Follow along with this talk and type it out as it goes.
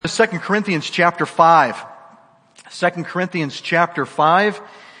to 2 Corinthians chapter 5. 2 Corinthians chapter 5.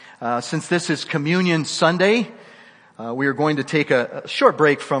 Since this is Communion Sunday, we are going to take a short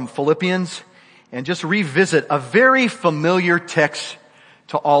break from Philippians and just revisit a very familiar text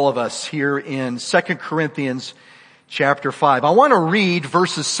to all of us here in 2 Corinthians chapter 5. I want to read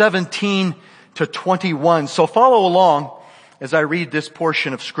verses 17 to 21, so follow along as I read this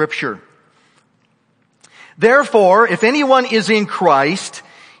portion of Scripture. Therefore, if anyone is in Christ,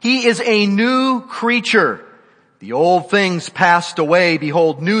 he is a new creature. The old things passed away.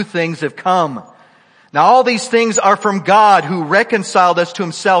 Behold, new things have come. Now all these things are from God, who reconciled us to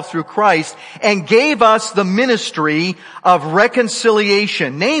himself through Christ and gave us the ministry of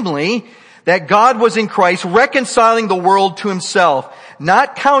reconciliation. Namely, that God was in Christ reconciling the world to himself,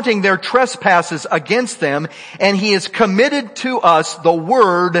 not counting their trespasses against them, and he has committed to us the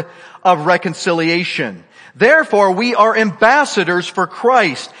word of reconciliation. Therefore, we are ambassadors for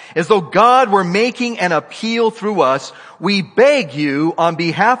Christ, as though God were making an appeal through us. We beg you, on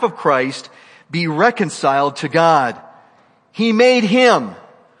behalf of Christ, be reconciled to God. He made him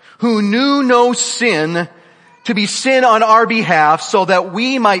who knew no sin to be sin on our behalf, so that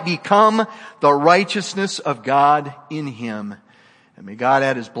we might become the righteousness of God in him. And may God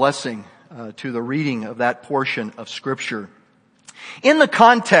add his blessing to the reading of that portion of Scripture. In the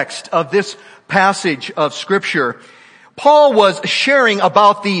context of this passage of Scripture, Paul was sharing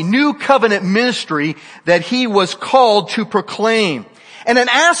about the new covenant ministry that he was called to proclaim. And an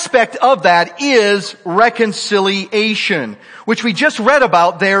aspect of that is reconciliation, which we just read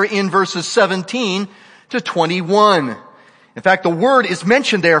about there in verses 17 to 21. In fact, the word is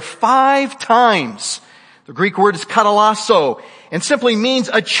mentioned there 5 times. The Greek word is katalasso, and simply means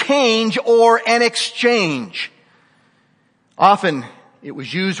a change or an exchange. Often it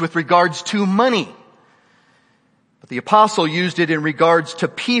was used with regards to money. But the apostle used it in regards to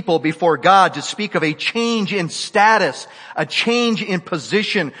people before God to speak of a change in status, a change in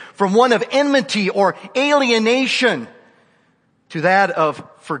position from one of enmity or alienation to that of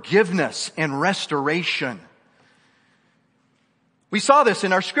forgiveness and restoration. We saw this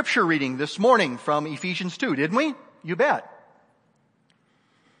in our scripture reading this morning from Ephesians 2, didn't we? You bet.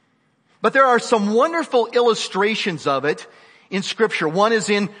 But there are some wonderful illustrations of it in Scripture. One is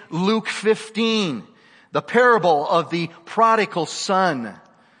in Luke 15, the parable of the prodigal son.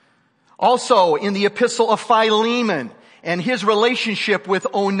 Also in the epistle of Philemon and his relationship with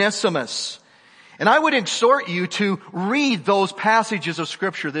Onesimus. And I would exhort you to read those passages of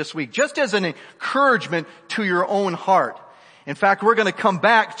Scripture this week, just as an encouragement to your own heart. In fact, we're going to come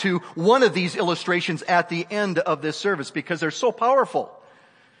back to one of these illustrations at the end of this service because they're so powerful.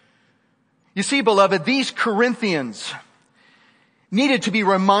 You see, beloved, these Corinthians needed to be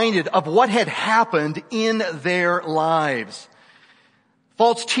reminded of what had happened in their lives.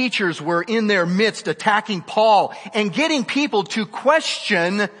 False teachers were in their midst attacking Paul and getting people to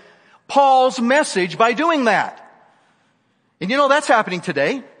question Paul's message by doing that. And you know, that's happening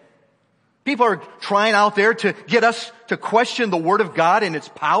today. People are trying out there to get us to question the Word of God and its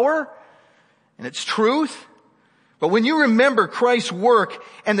power and its truth. But when you remember Christ's work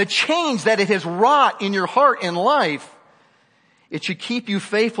and the change that it has wrought in your heart and life, it should keep you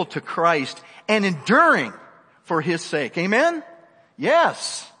faithful to Christ and enduring for his sake. Amen?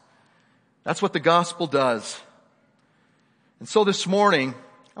 Yes. That's what the gospel does. And so this morning,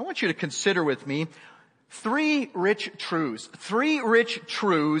 I want you to consider with me 3 rich truths. 3 rich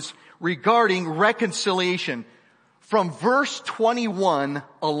truths regarding reconciliation from verse 21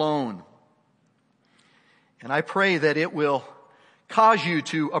 alone. And I pray that it will cause you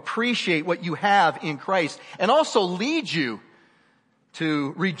to appreciate what you have in Christ and also lead you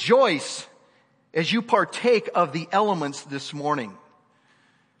to rejoice as you partake of the elements this morning.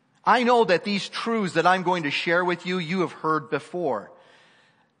 I know that these truths that I'm going to share with you, you have heard before.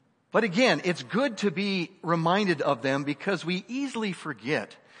 But again, it's good to be reminded of them because we easily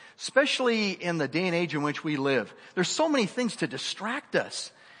forget, especially in the day and age in which we live. There's so many things to distract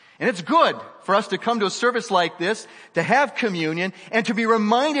us. And it's good for us to come to a service like this, to have communion, and to be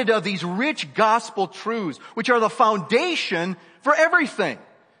reminded of these rich gospel truths, which are the foundation for everything.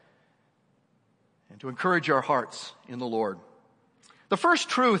 And to encourage our hearts in the Lord. The first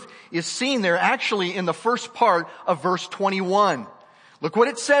truth is seen there actually in the first part of verse 21. Look what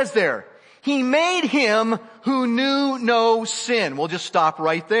it says there. He made him who knew no sin. We'll just stop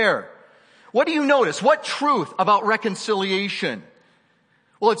right there. What do you notice? What truth about reconciliation?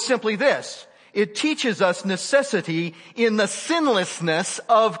 Well, it's simply this. It teaches us necessity in the sinlessness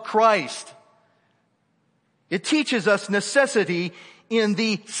of Christ. It teaches us necessity in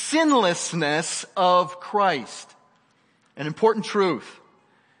the sinlessness of Christ. An important truth.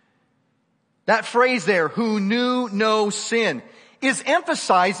 That phrase there, who knew no sin, is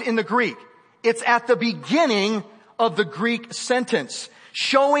emphasized in the Greek. It's at the beginning of the Greek sentence,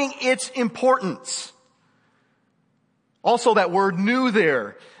 showing its importance. Also, that word knew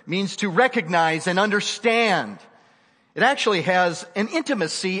there means to recognize and understand. It actually has an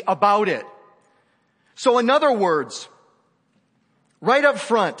intimacy about it. So in other words, right up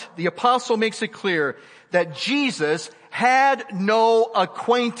front, the apostle makes it clear that Jesus had no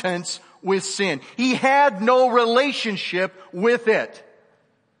acquaintance with sin. He had no relationship with it.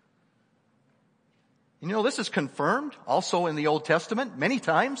 You know, this is confirmed also in the Old Testament many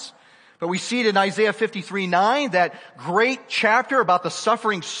times. But we see it in Isaiah 53:9, that great chapter about the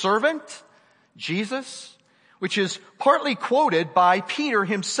suffering servant, Jesus, which is partly quoted by Peter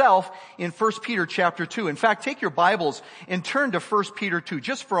himself in 1 Peter chapter 2. In fact, take your Bibles and turn to 1 Peter 2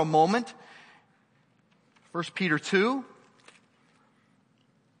 just for a moment. 1 Peter 2.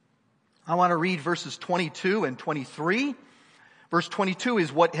 I want to read verses 22 and 23. Verse 22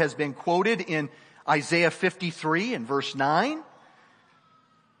 is what has been quoted in Isaiah 53 and verse 9.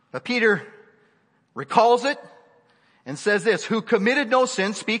 But Peter recalls it and says this, who committed no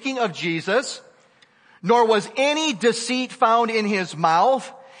sin, speaking of Jesus, nor was any deceit found in his mouth.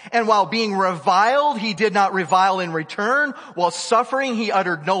 And while being reviled, he did not revile in return. While suffering, he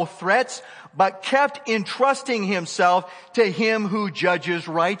uttered no threats, but kept entrusting himself to him who judges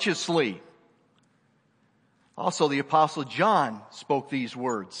righteously. Also, the Apostle John spoke these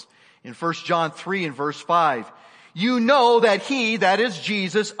words in 1 John 3 and verse 5. You know that he, that is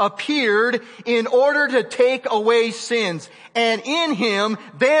Jesus, appeared in order to take away sins, and in him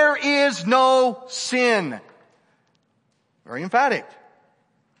there is no sin. Very emphatic.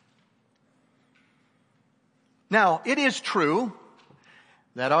 Now, it is true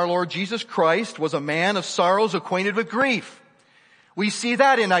that our Lord Jesus Christ was a man of sorrows, acquainted with grief. We see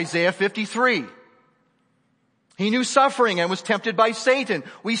that in Isaiah 53. He knew suffering and was tempted by Satan.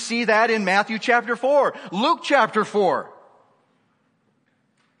 We see that in Matthew chapter 4, Luke chapter 4.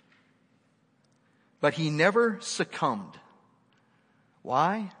 But he never succumbed.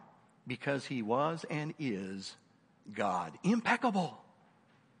 Why? Because he was and is God. Impeccable.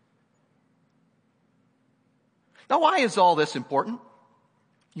 Now, why is all this important?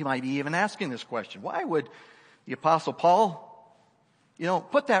 You might be even asking this question. Why would the Apostle Paul,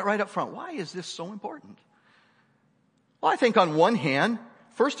 put that right up front? Why is this so important? Well, I think on one hand,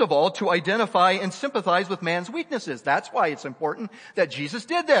 first of all, to identify and sympathize with man's weaknesses. That's why it's important that Jesus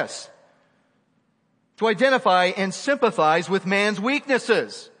did this. To identify and sympathize with man's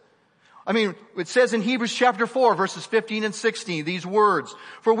weaknesses. I mean, it says in Hebrews chapter 4, verses 15 and 16, these words,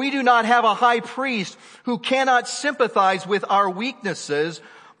 for we do not have a high priest who cannot sympathize with our weaknesses,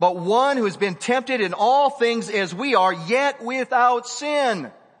 but one who has been tempted in all things as we are, yet without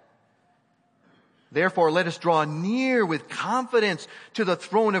sin. Therefore, let us draw near with confidence to the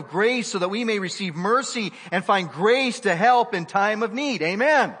throne of grace so that we may receive mercy and find grace to help in time of need.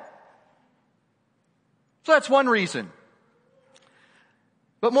 Amen. So that's one reason.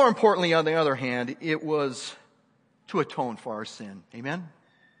 But more importantly, on the other hand, it was to atone for our sin. Amen?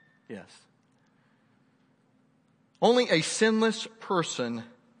 Yes. Only a sinless person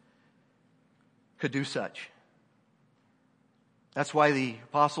could do such. That's why the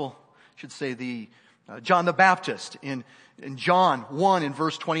apostle should say John the Baptist in John 1 in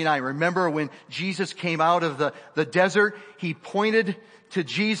verse 29. Remember when Jesus came out of the desert, he pointed to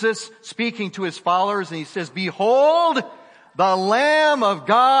Jesus speaking to his followers and he says, behold, the Lamb of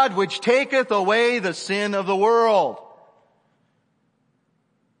God which taketh away the sin of the world.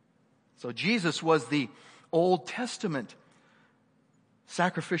 So Jesus was the Old Testament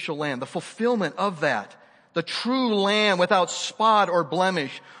sacrificial lamb, the fulfillment of that. The true lamb without spot or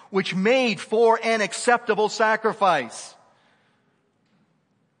blemish, which made for an acceptable sacrifice.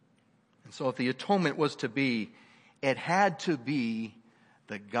 And so if the atonement was to be, it had to be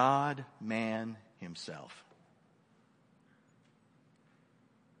the God-man himself.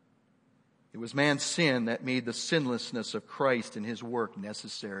 It was man's sin that made the sinlessness of Christ and his work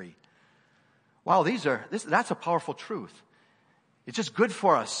necessary. Wow, that's a powerful truth. It's just good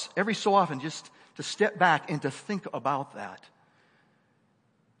for us every so often just to step back and to think about that.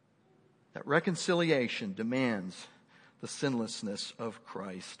 That reconciliation demands the sinlessness of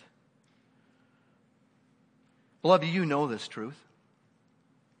Christ. Beloved, you know this truth.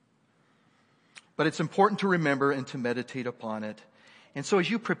 But it's important to remember and to meditate upon it. And so as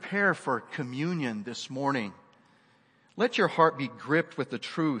you prepare for communion this morning, let your heart be gripped with the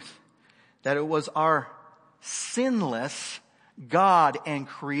truth that it was our sinless God and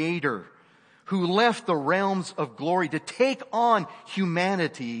Creator who left the realms of glory to take on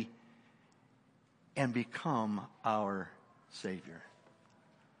humanity and become our Savior.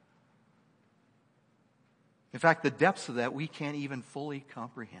 In fact, the depths of that we can't even fully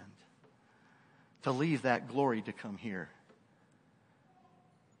comprehend. To leave that glory to come here.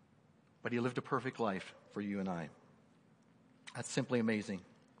 But he lived a perfect life for you and I. That's simply amazing.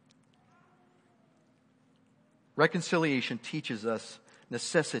 Reconciliation teaches us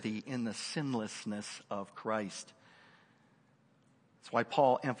necessity in the sinlessness of Christ. That's why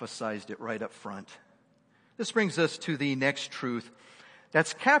Paul emphasized it right up front. This brings us to the next truth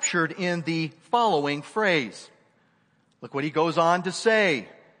that's captured in the following phrase. Look what he goes on to say.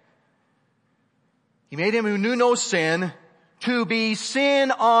 He made him who knew no sin to be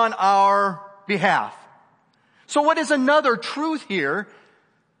sin on our behalf. So what is another truth here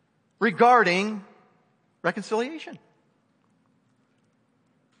regarding reconciliation?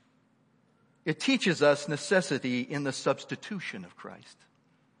 It teaches us necessity in the substitution of Christ.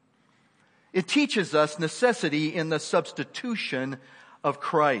 It teaches us necessity in the substitution of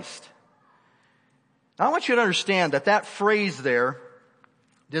Christ. Now, I want you to understand that that phrase there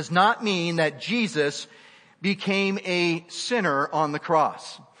does not mean that Jesus became a sinner on the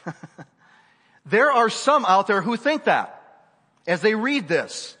cross. There are some out there who think that as they read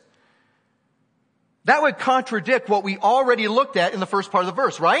this. That would contradict what we already looked at in the first part of the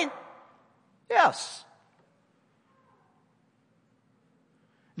verse, right? Yes.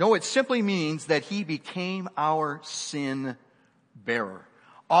 No, it simply means that he became our sin bearer.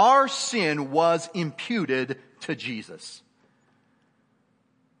 Our sin was imputed to Jesus.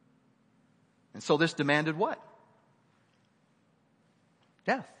 And so this demanded what?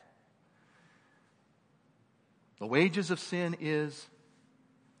 Death. The wages of sin is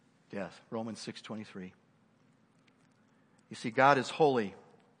death. Romans 6:23. You see, God is holy.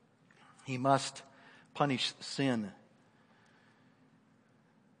 He must punish sin.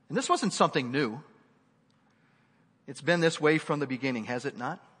 And this wasn't something new. It's been this way from the beginning, has it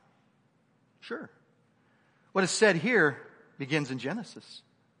not? Sure. What is said here begins in Genesis.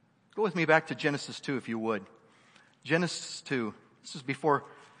 Go with me back to Genesis 2 if you would. Genesis 2. This is before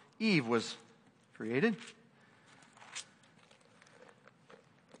Eve was created.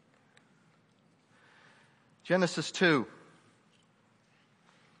 Genesis 2.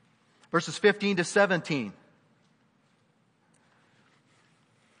 Verses 15 to 17.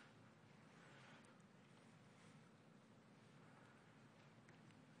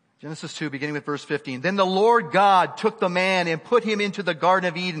 Genesis 2, beginning with verse 15. Then the Lord God took the man and put him into the Garden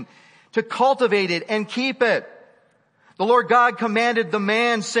of Eden to cultivate it and keep it. The Lord God commanded the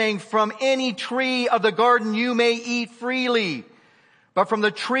man, saying, from any tree of the garden you may eat freely, but from the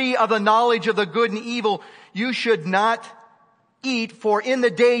tree of the knowledge of the good and evil you should not eat, for in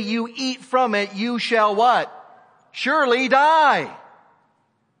the day you eat from it you shall what? Surely die.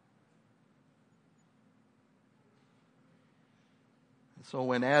 So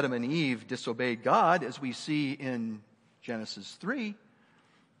when Adam and Eve disobeyed God, as we see in Genesis 3,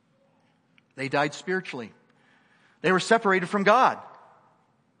 they died spiritually. They were separated from God.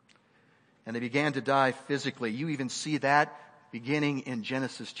 And they began to die physically. You even see that beginning in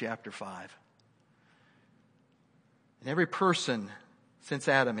Genesis chapter 5. And every person since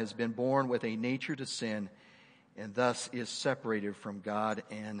Adam has been born with a nature to sin and thus is separated from God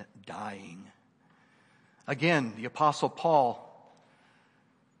and dying. Again, the Apostle Paul,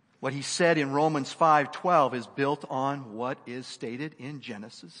 what he said in Romans 5:12 is built on what is stated in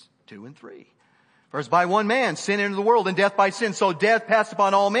Genesis 2 and 3. For as by one man sin entered the world, and death by sin, so death passed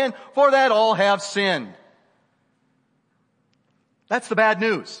upon all men, for that all have sinned. That's the bad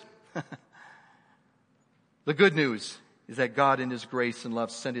news. The good news is that God in His grace and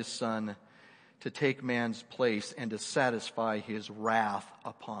love sent His Son to take man's place and to satisfy His wrath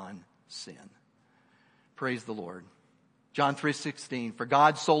upon sin. Praise the Lord. John 3:16, for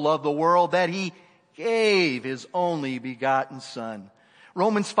God so loved the world that He gave His only begotten Son.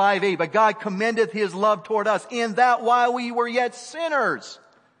 Romans 5:8, but God commendeth His love toward us in that while we were yet sinners,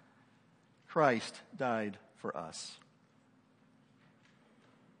 Christ died for us.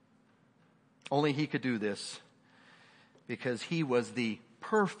 Only He could do this because He was the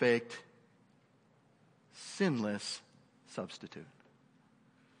perfect, sinless substitute.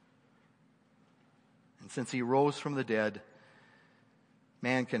 And since He rose from the dead,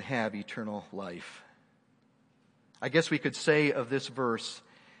 man can have eternal life. I guess we could say of this verse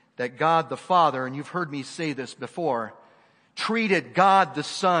that God the Father, and you've heard me say this before, treated God the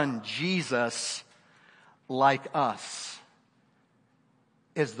Son, Jesus, like us,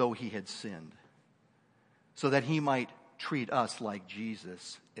 as though He had sinned, so that He might treat us like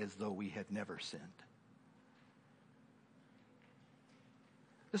Jesus, as though we had never sinned.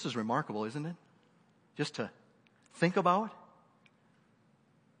 This is remarkable, isn't it? just to think about.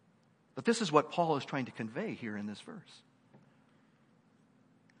 But this is what Paul is trying to convey here in this verse.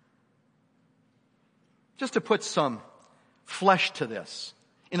 Just to put some flesh to this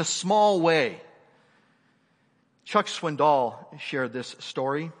in a small way. Chuck Swindoll shared this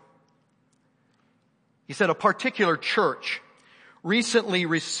story. He said a particular church recently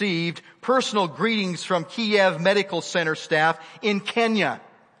received personal greetings from Kiev Medical Center staff in Kenya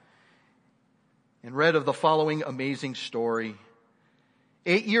and read of the following amazing story.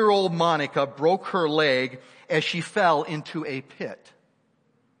 8-year-old Monica broke her leg as she fell into a pit.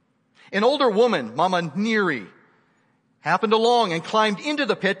 An older woman, Mama Neri, happened along and climbed into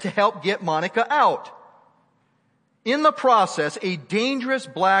the pit to help get Monica out. In the process, a dangerous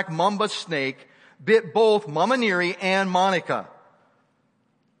black mamba snake bit both Mama Neri and Monica.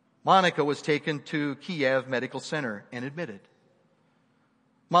 Monica was taken to Kiev Medical Center and admitted.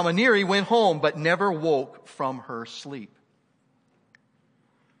 Mama Neri went home but never woke from her sleep.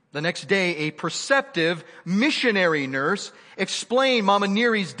 The next day, a perceptive missionary nurse explained Mama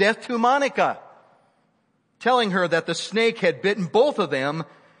Neri's death to Monica, telling her that the snake had bitten both of them,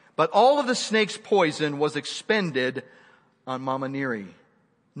 but all of the snake's poison was expended on Mama Neri.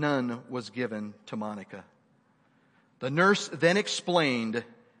 None was given to Monica. The nurse then explained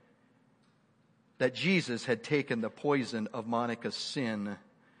that Jesus had taken the poison of Monica's sin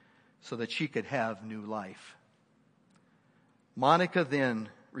so that she could have new life. Monica then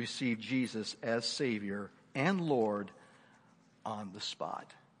received Jesus as Savior and Lord on the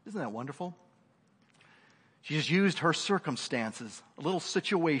spot. Isn't that wonderful? She just used her circumstances, a little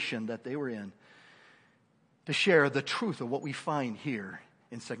situation that they were in, to share the truth of what we find here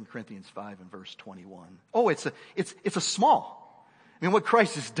in 2 Corinthians 5 and verse 21. Oh, it's a small. I mean, what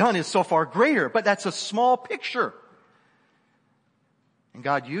Christ has done is so far greater, but that's a small picture. And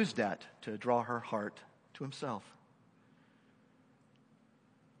God used that to draw her heart to himself.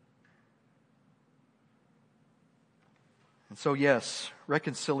 And so, yes,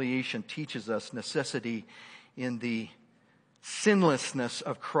 reconciliation teaches us necessity in the sinlessness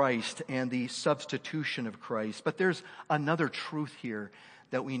of Christ and the substitution of Christ. But there's another truth here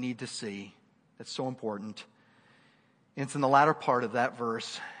that we need to see that's so important. It's in the latter part of that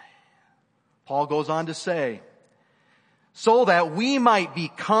verse. Paul goes on to say, so that we might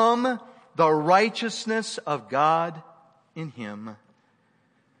become the righteousness of God in him.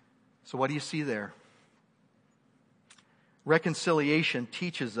 So what do you see there? Reconciliation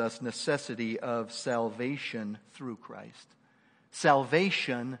teaches us necessity of salvation through Christ.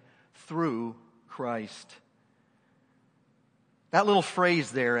 Salvation through Christ. That little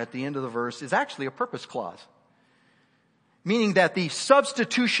phrase there at the end of the verse is actually a purpose clause, meaning that the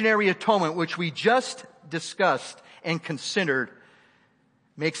substitutionary atonement, which we just discussed and considered,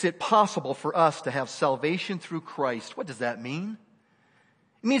 makes it possible for us to have salvation through Christ. What does that mean?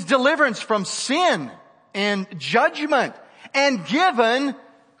 It means deliverance from sin and judgment, and given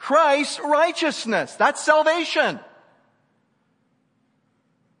Christ's righteousness. That's salvation.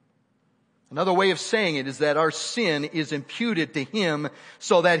 Another way of saying it is that our sin is imputed to him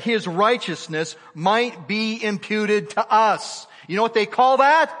so that his righteousness might be imputed to us. You know what they call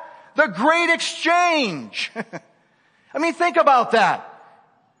that? The great exchange. I mean, think about that.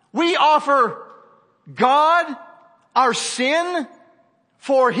 We offer God our sin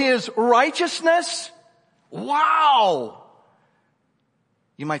for his righteousness. Wow!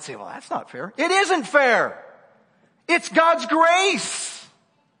 You might say, well, that's not fair. It isn't fair. It's God's grace.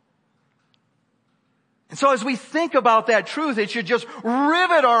 And so as we think about that truth, it should just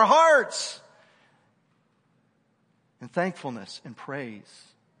rivet our hearts in thankfulness and praise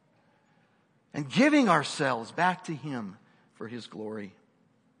and giving ourselves back to him for his glory.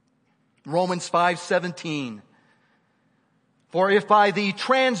 Romans 5:17. For if by the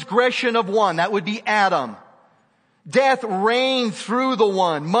transgression of one, that would be Adam, death reigned through the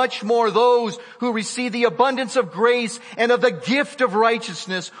one, much more those who receive the abundance of grace and of the gift of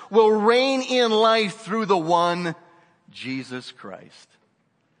righteousness will reign in life through the one, Jesus Christ.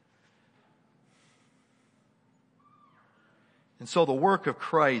 And so the work of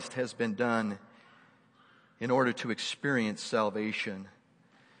Christ has been done in order to experience salvation.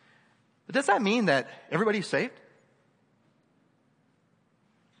 But does that mean that everybody's saved?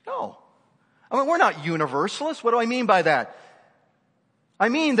 No. I mean, we're not universalists. What do I mean by that? I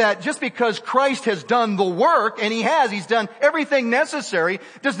mean that just because Christ has done the work, and he's done everything necessary,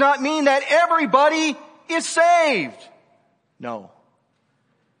 does not mean that everybody is saved. No.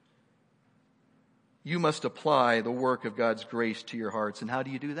 You must apply the work of God's grace to your hearts. And how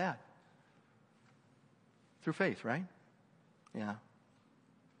do you do that? Through faith, right? Yeah.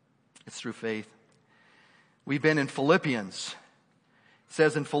 It's through faith. We've been in Philippians. It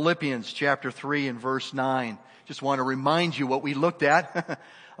says in Philippians chapter 3 and verse 9. Just want to remind you what we looked at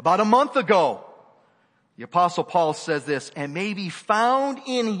about a month ago. The Apostle Paul says this, and may be found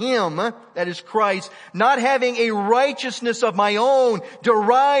in Him, that is Christ, not having a righteousness of my own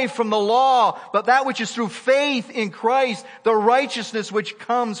derived from the law, but that which is through faith in Christ, the righteousness which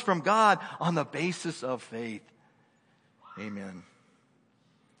comes from God on the basis of faith. Amen.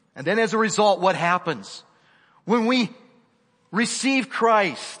 And then as a result, what happens? When we receive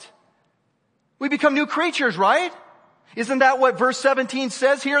Christ, we become new creatures, right? Isn't that what verse 17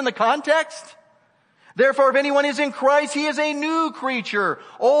 says here in the context? Therefore, if anyone is in Christ, he is a new creature.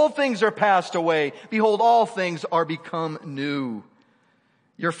 Old things are passed away. Behold, all things are become new.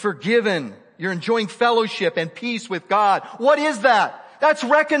 You're forgiven. You're enjoying fellowship and peace with God. What is that? That's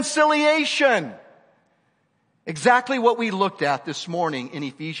reconciliation. Exactly what we looked at this morning in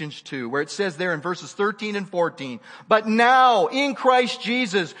Ephesians 2, where it says there in verses 13 and 14, but now in Christ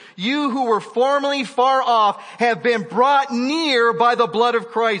Jesus, you who were formerly far off have been brought near by the blood of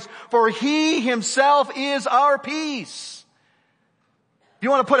Christ, for He Himself is our peace. If you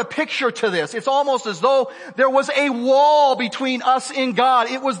want to put a picture to this, it's almost as though there was a wall between us and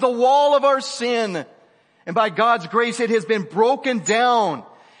God. It was the wall of our sin. And by God's grace, it has been broken down.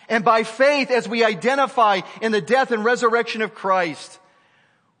 And by faith, as we identify in the death and resurrection of Christ,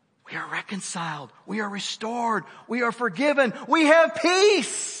 we are reconciled. We are restored. We are forgiven. We have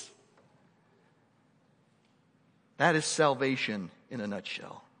peace. That is salvation in a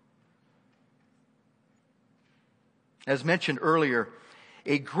nutshell. As mentioned earlier,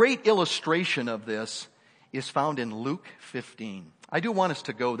 a great illustration of this is found in Luke 15. I do want us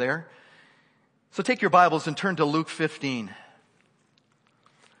to go there. So take your Bibles and turn to Luke 15.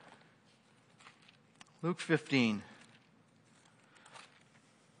 Luke 15.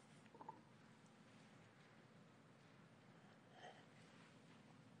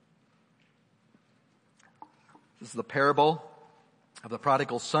 This is the parable of the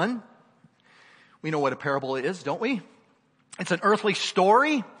prodigal son. We know what a parable is, don't we? It's an earthly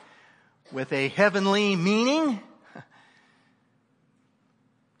story with a heavenly meaning.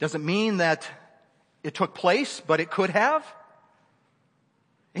 Doesn't mean that it took place, but it could have.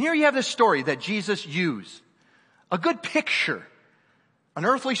 And here you have this story that Jesus used. A good picture, an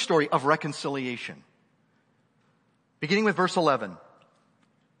earthly story of reconciliation. Beginning with verse 11.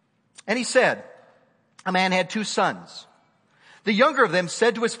 And he said, a man had 2 sons. The younger of them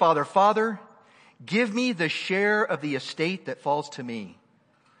said to his father, Father, give me the share of the estate that falls to me.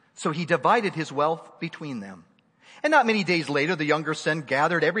 So he divided his wealth between them. And not many days later, the younger son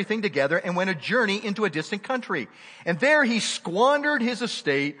gathered everything together and went a journey into a distant country. And there he squandered his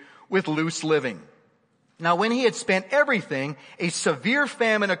estate with loose living. Now when he had spent everything, a severe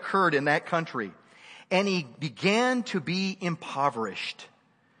famine occurred in that country. And he began to be impoverished.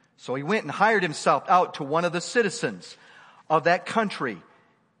 So he went and hired himself out to one of the citizens of that country.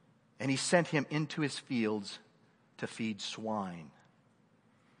 And he sent him into his fields to feed swine.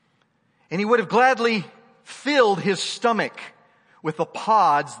 And he would have gladly filled his stomach with the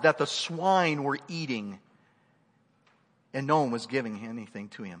pods that the swine were eating, and no one was giving anything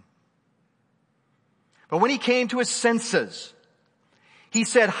to him. But when he came to his senses, he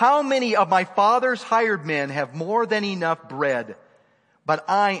said, how many of my father's hired men have more than enough bread, but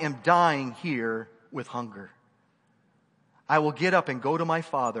I am dying here with hunger? I will get up and go to my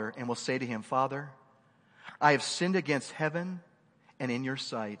father and will say to him, Father, I have sinned against heaven and in your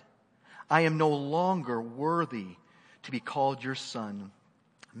sight. I am no longer worthy to be called your son.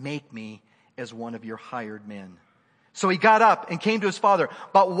 Make me as one of your hired men. So he got up and came to his father.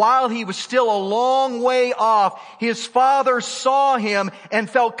 But while he was still a long way off, his father saw him and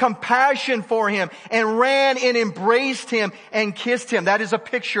felt compassion for him and ran and embraced him and kissed him. That is a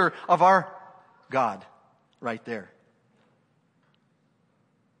picture of our God right there.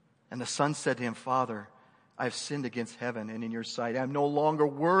 And the son said to him, Father, I have sinned against heaven and in your sight. I am no longer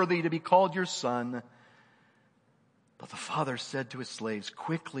worthy to be called your son. But the father said to his slaves,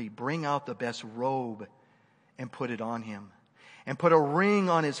 quickly bring out the best robe and put it on him. And put a ring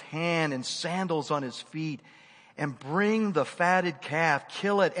on his hand and sandals on his feet. And bring the fatted calf,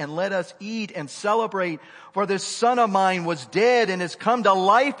 kill it, and let us eat and celebrate. For this son of mine was dead and has come to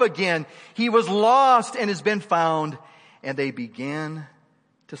life again. He was lost and has been found. And they began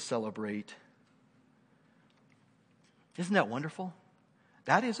to celebrate. Isn't that wonderful?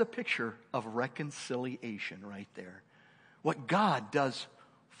 That is a picture of reconciliation right there. What God does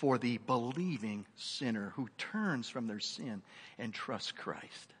for the believing sinner who turns from their sin and trusts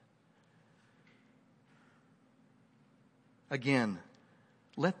Christ. Again,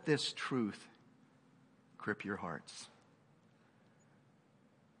 let this truth grip your hearts.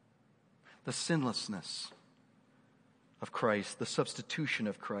 The sinlessness of Christ, the substitution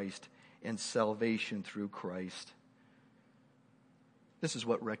of Christ, and salvation through Christ. This is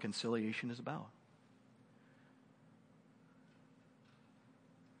what reconciliation is about.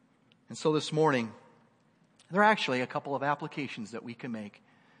 And so this morning, there are actually a couple of applications that we can make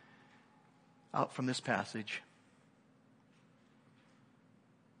out from this passage.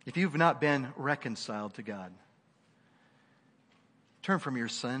 If you've not been reconciled to God, turn from your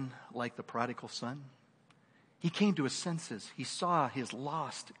sin like the prodigal son. He came to his senses. He saw his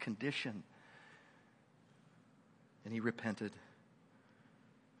lost condition, and he repented.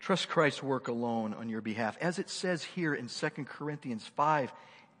 Trust Christ's work alone on your behalf. As it says here in 2 Corinthians 5,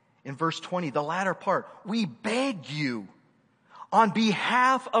 in verse 20, the latter part, we beg you, on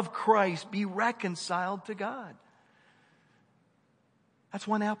behalf of Christ, be reconciled to God. That's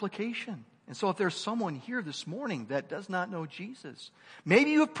one application. And so if there's someone here this morning that does not know Jesus, maybe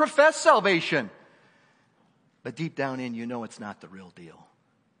you have professed salvation, but deep down in you know it's not the real deal.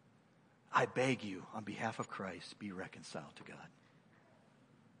 I beg you, on behalf of Christ, be reconciled to God.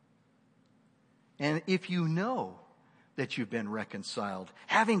 And if you know that you've been reconciled,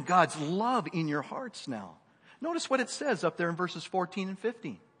 having God's love in your hearts now, notice what it says up there in verses 14 and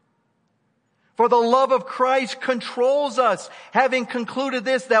 15. For the love of Christ controls us, having concluded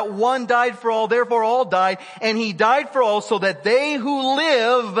this, that one died for all, therefore all died, and he died for all, so that they who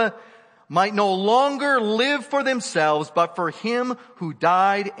live might no longer live for themselves, but for him who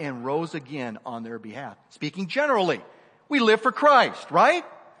died and rose again on their behalf. Speaking generally, we live for Christ, right?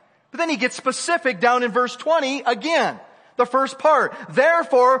 But then he gets specific down in verse 20 again. The first part.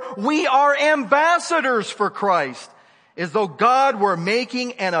 Therefore, we are ambassadors for Christ, as though God were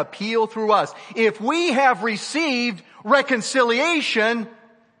making an appeal through us. If we have received reconciliation,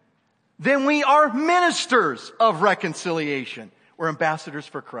 then we are ministers of reconciliation. We're ambassadors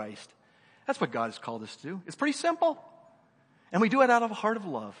for Christ. That's what God has called us to do. It's pretty simple. And we do it out of a heart of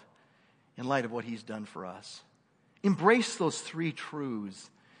love in light of what he's done for us. Embrace those three truths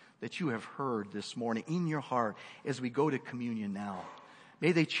that you have heard this morning in your heart as we go to communion now.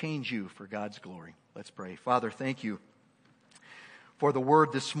 May they change you for God's glory. Let's pray. Father, thank you for the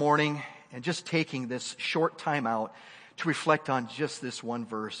word this morning and just taking this short time out to reflect on just this one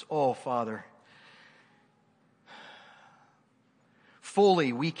verse. Oh, Father,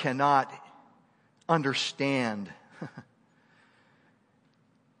 fully we cannot understand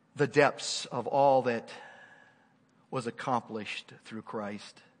the depths of all that was accomplished through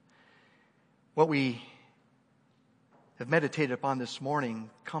Christ. What we have meditated upon this morning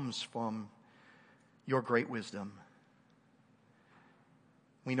comes from your great wisdom.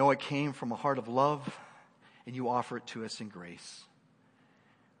 We know it came from a heart of love, and you offer it to us in grace.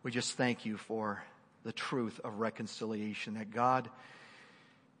 We just thank you for the truth of reconciliation, that God,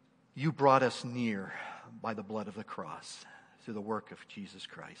 you brought us near by the blood of the cross through the work of Jesus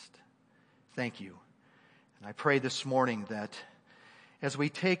Christ. Thank you. And I pray this morning that as we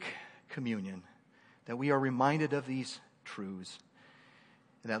take communion, that we are reminded of these truths,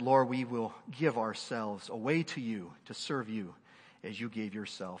 and that, Lord, we will give ourselves away to you to serve you as you gave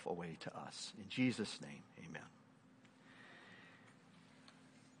yourself away to us. In Jesus' name, amen.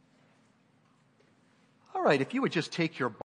 All right, if you would just take your